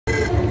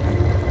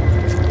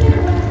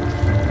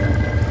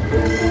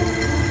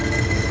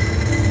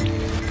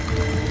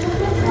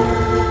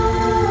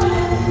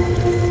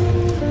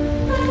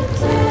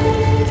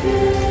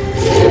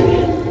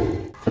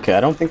Okay, I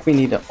don't think we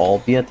need to all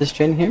be at this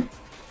gen here.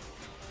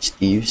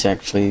 Steve's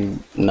actually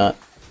not...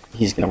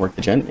 He's gonna work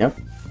the gen, yep.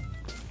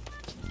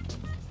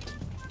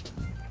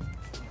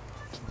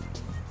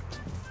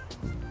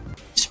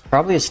 It's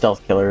probably a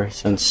stealth killer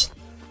since...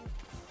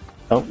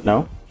 Oh,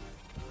 no.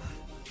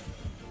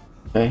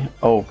 Okay.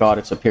 Oh god,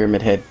 it's a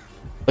pyramid head.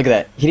 Look at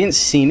that. He didn't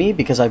see me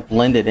because I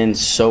blended in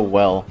so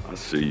well. I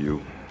see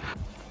you.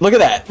 Look at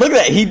that. Look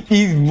at that.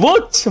 He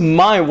looked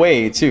my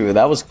way too.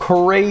 That was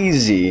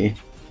crazy.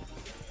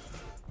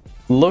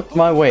 Looked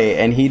my way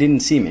and he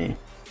didn't see me.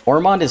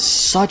 Ormond is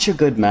such a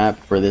good map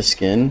for this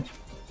skin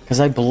because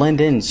I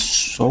blend in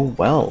so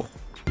well.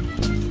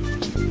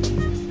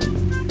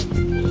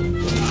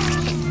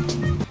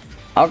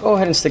 I'll go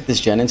ahead and stick this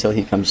gen until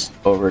he comes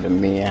over to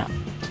me.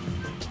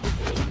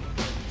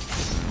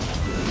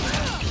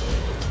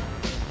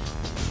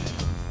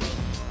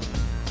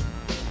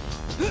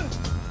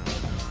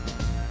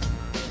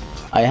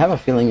 I have a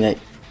feeling that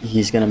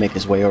he's gonna make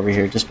his way over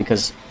here just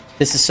because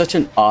this is such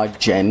an odd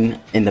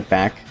gen in the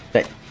back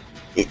that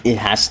it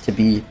has to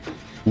be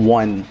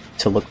one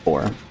to look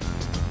for.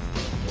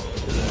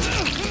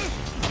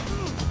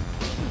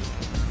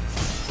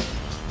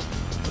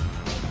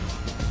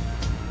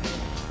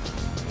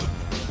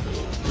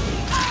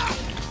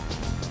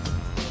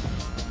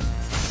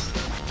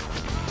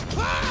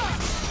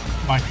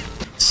 Bye.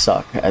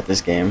 Suck at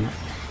this game.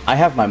 I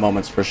have my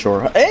moments for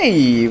sure.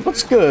 Hey,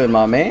 what's good,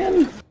 my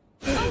man?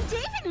 Oh,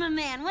 David, my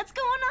man, what's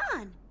going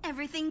on?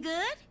 Everything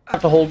good? I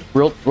have to hold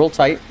real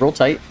tight, real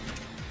tight.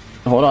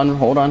 Hold on,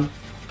 hold on.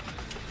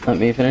 Let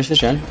me finish this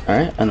gen.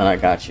 Alright, and then I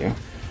got you.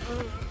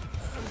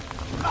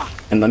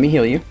 And let me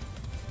heal you.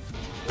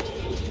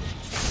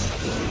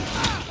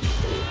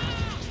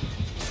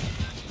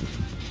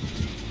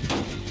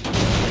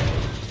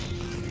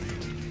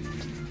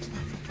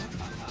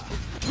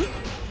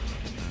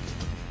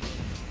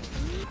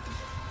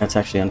 That's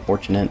actually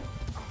unfortunate.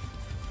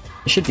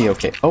 It should be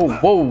okay. Oh,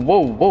 whoa, whoa,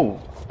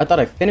 whoa. I thought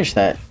I finished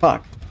that.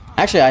 Fuck.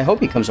 Actually, I hope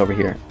he comes over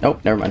here.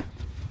 Nope, never mind.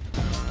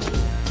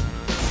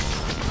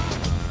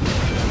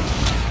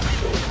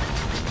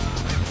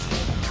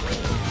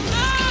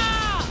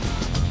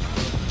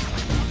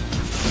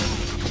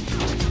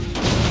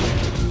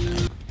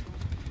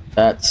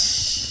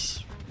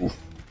 That's... Oof,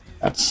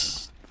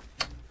 that's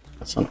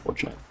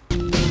unfortunate.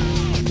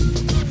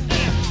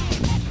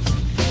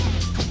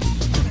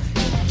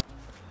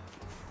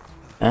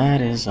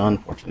 That is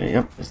unfortunate.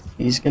 Yep,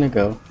 he's gonna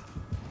go.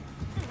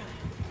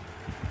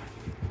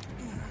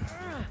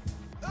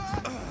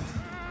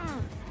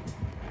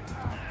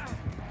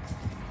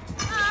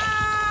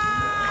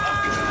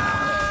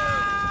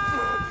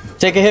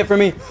 Take a hit for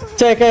me.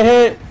 Take a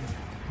hit.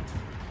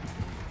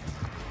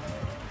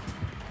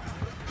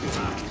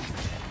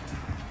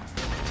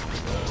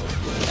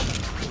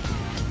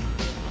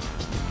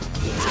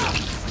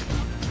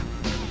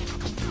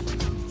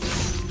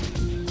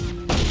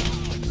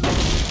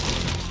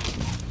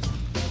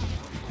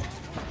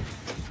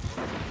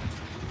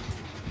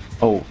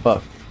 Oh,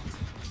 fuck.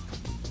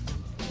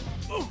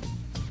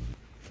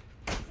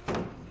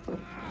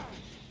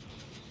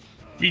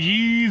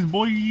 GG's,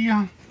 boy.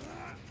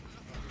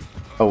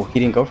 Oh, he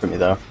didn't go for me,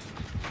 though.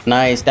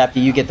 Nice,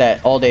 Dappy, you get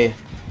that all day.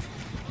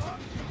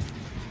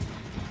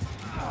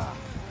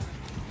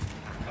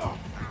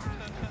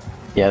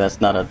 Yeah, that's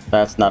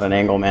not an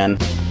angle, man.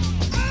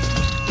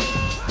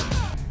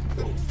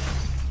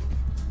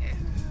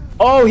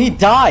 Oh, he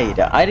died!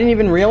 I didn't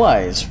even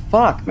realize.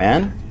 Fuck,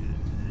 man.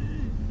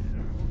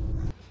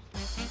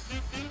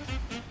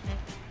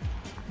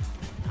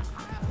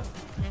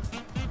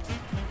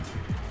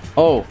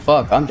 Oh,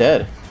 fuck, I'm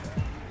dead.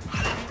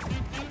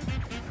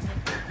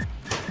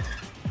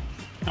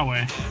 No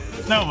way.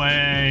 No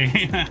way.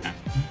 Yeah,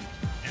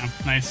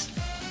 nice.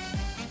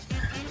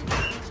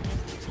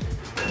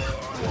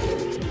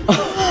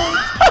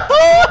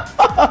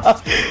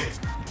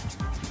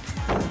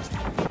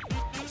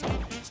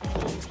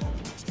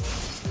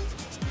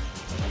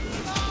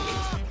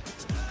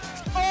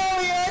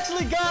 Oh, you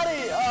actually got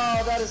it!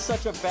 Oh, that is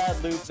such a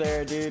bad loop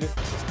there, dude.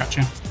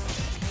 Gotcha.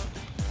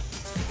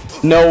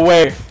 No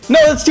way. No,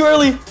 that's too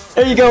early.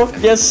 There you go.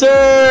 Yes,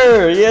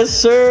 sir. Yes,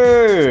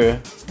 sir.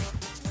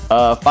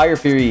 Fire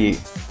Fury.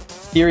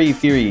 Fury.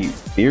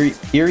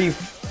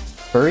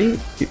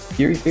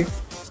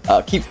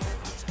 Keep.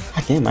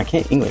 God damn, I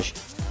can't English.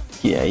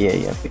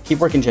 Yeah. Keep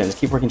working gens.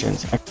 Keep working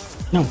gens.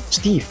 No,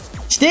 Steve.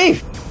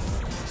 Steve!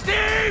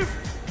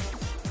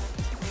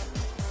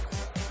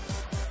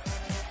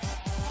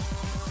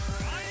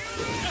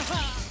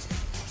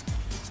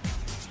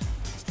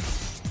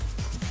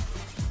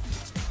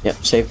 Yep,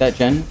 save that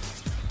gen.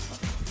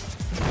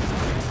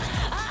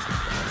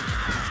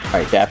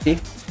 Alright, Daphne.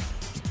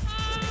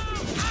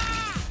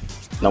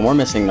 No more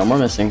missing, no more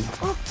missing.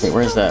 Wait,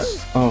 where's that?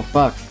 Oh,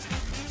 fuck.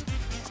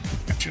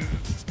 Gotcha.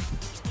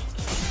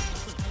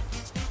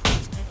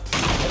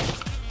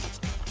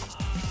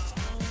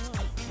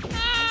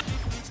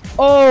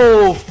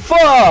 Oh,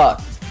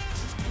 fuck!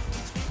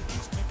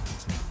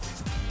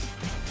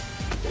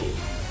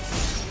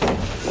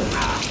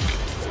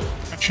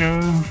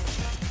 Gotcha.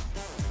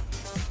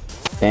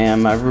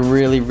 Damn, I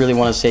really, really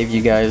want to save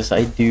you guys.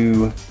 I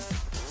do.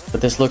 But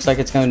this looks like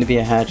it's going to be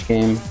a hatch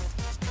game.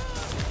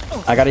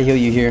 I gotta heal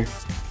you here.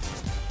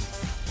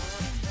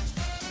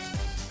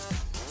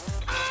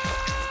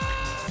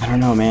 I don't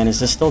know, man. Is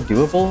this still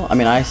doable? I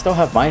mean, I still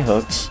have my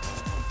hooks.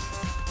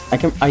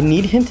 I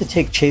need him to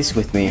take chase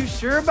with me. You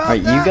sure about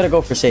Alright, that? you gotta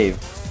go for save.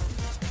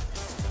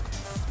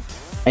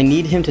 I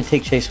need him to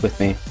take chase with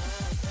me.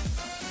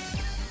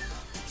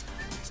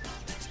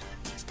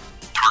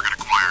 Target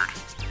acquired.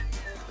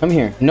 Come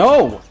here.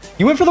 No!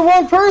 You went for the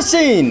wrong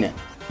person!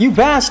 You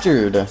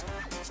bastard!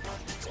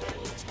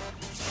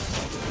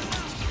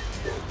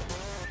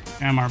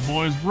 Damn, our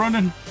boy's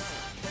running.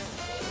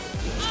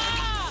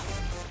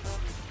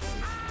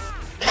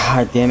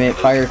 God damn it,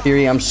 Fire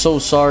Fury. I'm so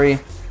sorry.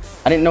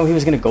 I didn't know he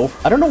was gonna go.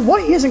 I don't know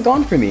what he hasn't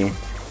gone for me.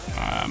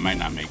 Might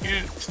not make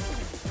it.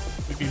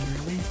 Maybe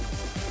really.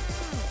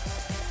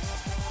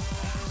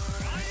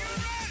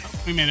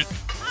 Oh, we made it.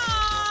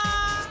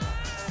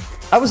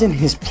 I was in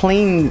his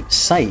plain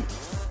sight.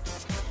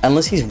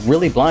 Unless he's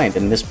really blind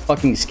and this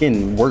fucking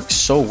skin works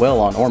so well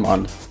on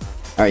Ormond.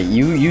 Alright,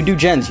 you do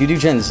gens, you do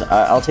gens.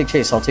 I'll take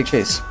chase, I'll take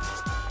chase.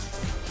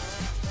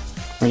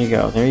 Where'd you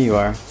go? There you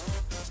are.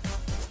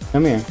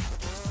 Come here.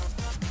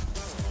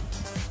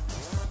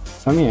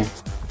 Come here.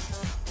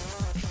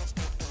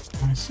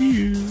 I see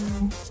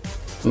you.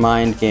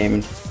 Mind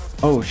gamed.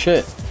 Oh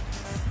shit.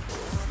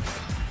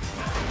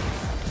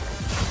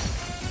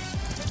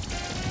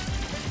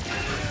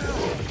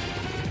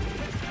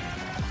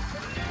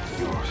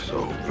 You're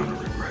so gonna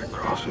regret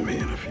crossing me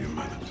in a few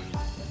minutes.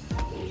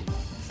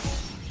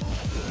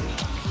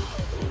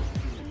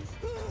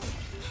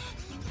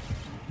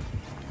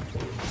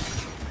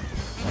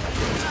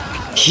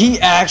 He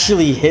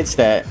actually hits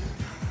that.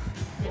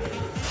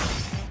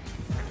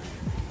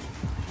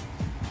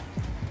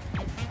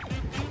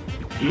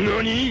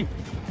 NANI?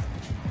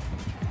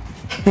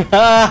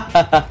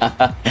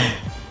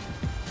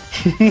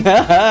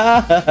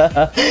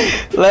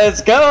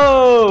 Let's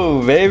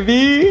go,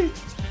 baby.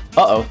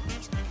 Uh-oh.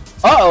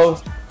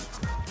 Uh-oh.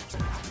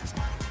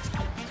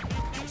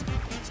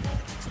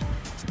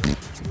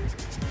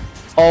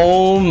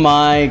 Oh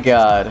my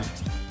god.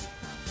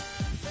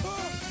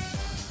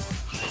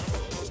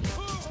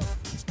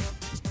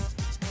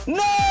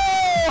 No!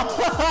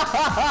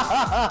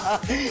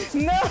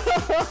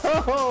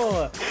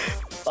 No!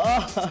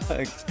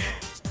 Fuck.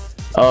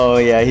 Oh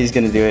yeah, he's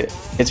gonna do it.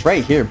 It's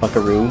right here,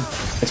 Buckaroo.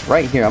 It's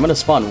right here. I'm gonna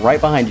spawn right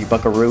behind you,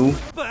 Buckaroo.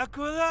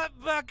 Buckle up,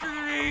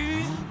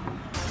 buckaroos.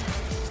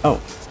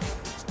 Oh.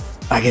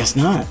 I guess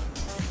not.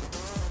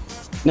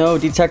 No,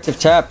 Detective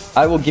Tap.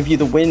 I will give you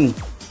the win.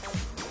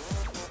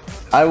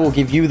 I will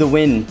give you the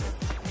win.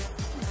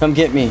 Come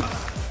get me.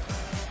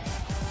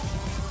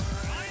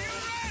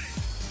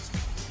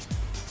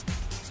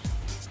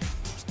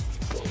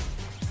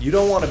 You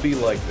don't want to be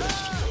like this.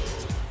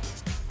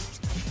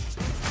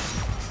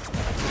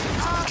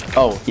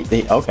 Oh,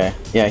 okay.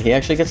 Yeah, he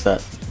actually gets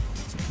that.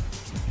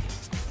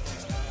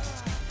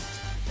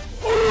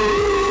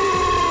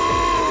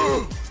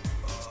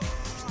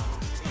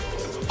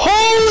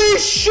 Holy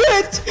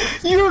shit!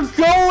 You're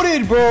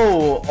goated,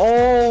 bro!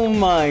 Oh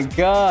my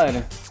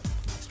god.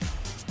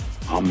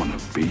 I'm gonna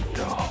beat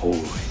the holy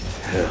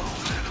hell out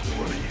of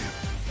one of you.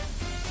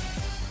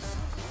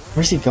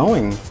 Where's he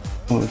going?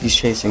 Oh, he's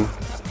chasing.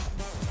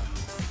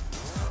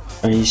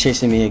 Oh, he's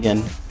chasing me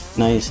again.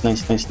 Nice,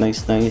 nice, nice,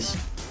 nice, nice.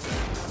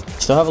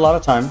 Still have a lot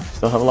of time.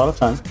 Still have a lot of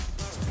time.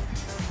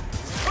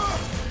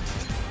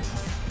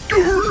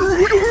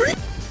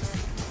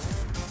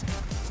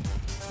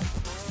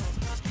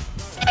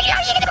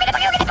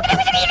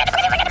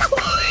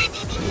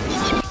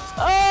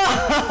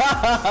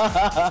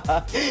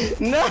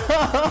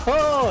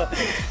 No!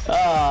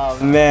 Oh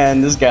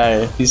man, this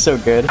guy, he's so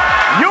good.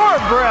 You're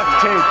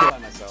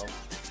breathtaking.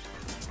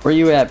 Where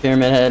you at,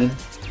 Pyramid Head?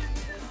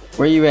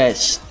 Where you at,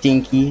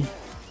 Stinky?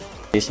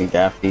 Chasing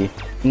Daphne.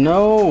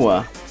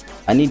 No!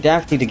 I need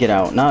Daphne to get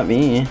out, not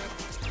me.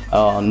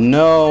 Oh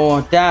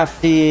no,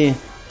 Daphne!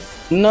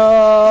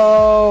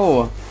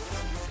 No!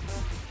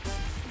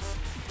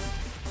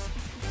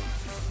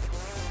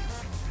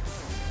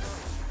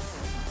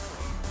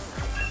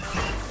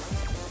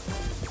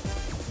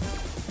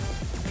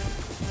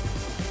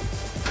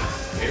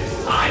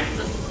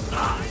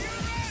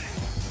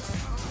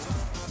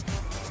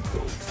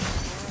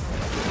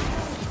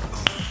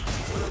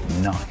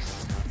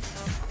 Nice.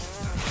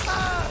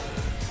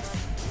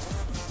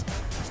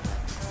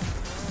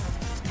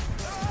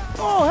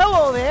 Oh,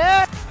 hello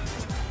there.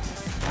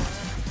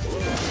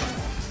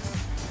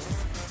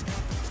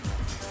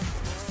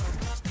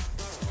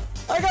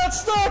 I got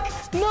stuck!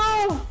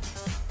 No!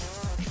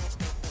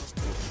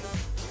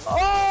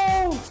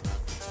 Oh!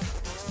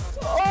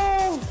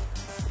 Oh!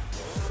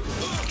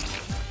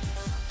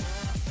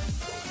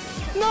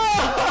 No!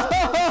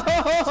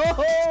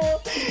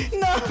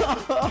 No!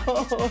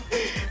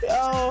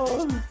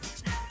 No!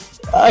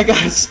 I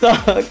got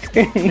stuck.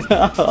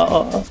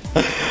 No!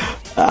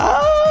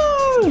 Ah!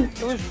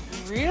 It was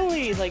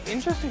really Dutty, like,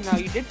 interesting now,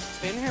 you did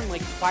spin him,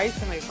 like,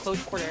 twice in, like, a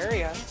close quarter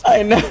area.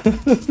 I know.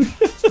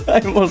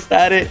 I almost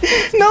had it.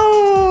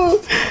 No!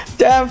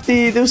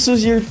 Dafty, this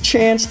was your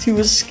chance to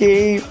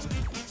escape.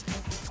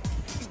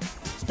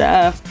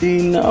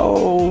 Dafty,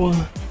 no.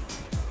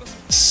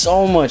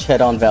 So much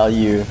head-on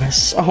value.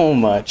 So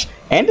much.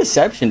 And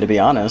deception, to be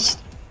honest.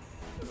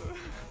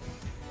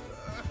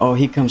 Oh,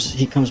 he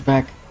comes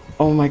back.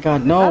 Oh my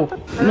god, no.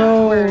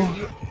 No.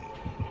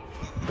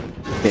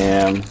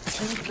 Damn.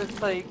 It's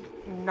just, like,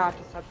 not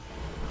deception.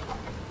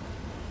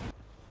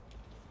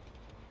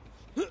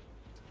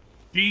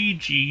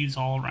 GG's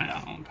all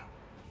around.